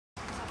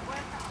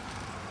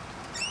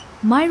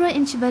Myra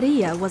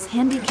Echevarria was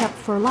handicapped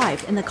for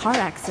life in the car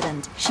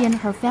accident. She and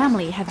her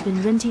family have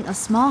been renting a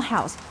small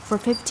house for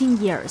 15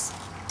 years.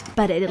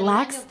 But it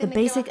lacks the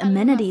basic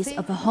amenities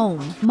of a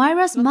home.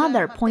 Myra's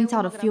mother points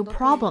out a few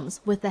problems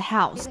with the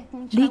house: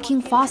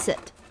 leaking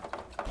faucet,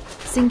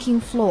 sinking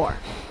floor,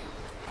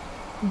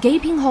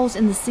 gaping holes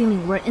in the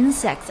ceiling where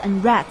insects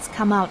and rats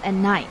come out at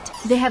night.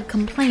 They have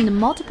complained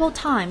multiple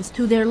times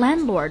to their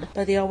landlord,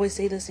 but they always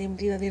say the same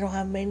thing, that they don't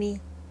have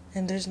money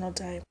and there's no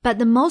time. But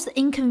the most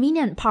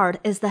inconvenient part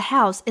is the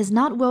house is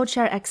not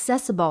wheelchair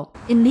accessible.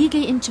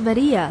 Enrique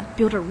Echevarria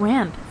built a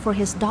ramp for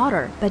his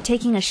daughter, but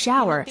taking a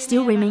shower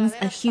still remains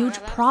a huge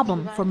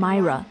problem for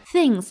Myra.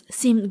 Things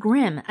seemed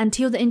grim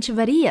until the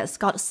Echevarrias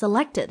got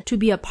selected to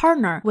be a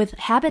partner with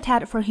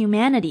Habitat for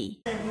Humanity.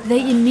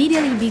 They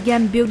immediately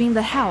began building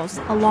the house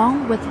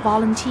along with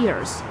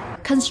volunteers.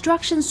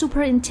 Construction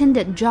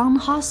Superintendent John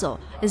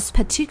Hossel is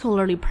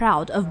particularly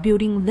proud of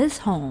building this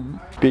home.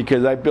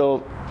 Because I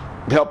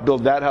helped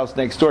build that house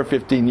next door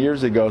 15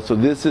 years ago, so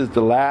this is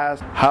the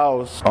last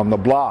house on the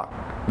block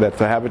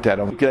that's a Habitat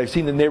home. Because I've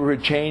seen the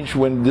neighborhood change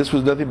when this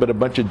was nothing but a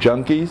bunch of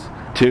junkies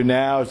to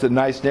now it's a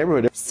nice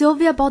neighborhood.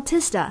 Sylvia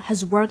Bautista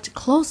has worked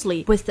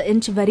closely with the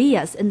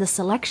Echevarrias in the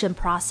selection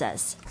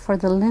process. For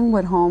the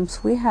Linwood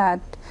homes, we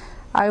had,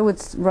 I would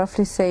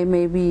roughly say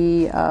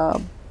maybe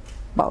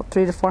about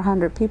 300 to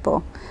 400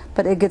 people,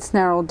 but it gets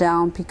narrowed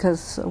down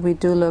because we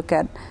do look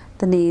at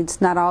the needs.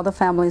 Not all the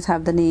families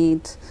have the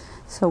needs.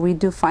 So we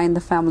do find the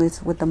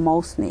families with the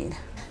most need.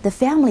 The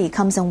family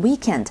comes on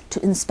weekend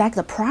to inspect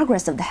the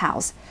progress of the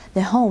house.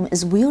 The home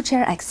is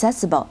wheelchair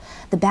accessible.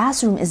 The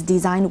bathroom is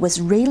designed with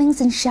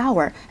railings and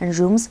shower and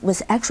rooms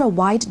with extra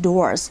wide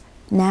doors.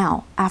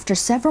 Now, after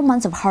several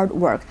months of hard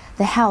work,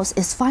 the house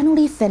is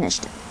finally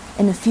finished.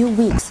 In a few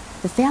weeks,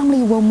 the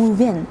family will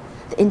move in.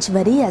 The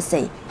Echevarrias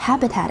say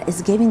Habitat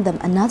is giving them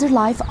another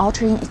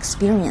life-altering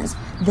experience.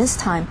 This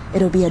time,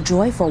 it'll be a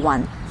joyful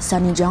one.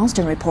 Sunny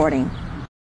Johnston reporting.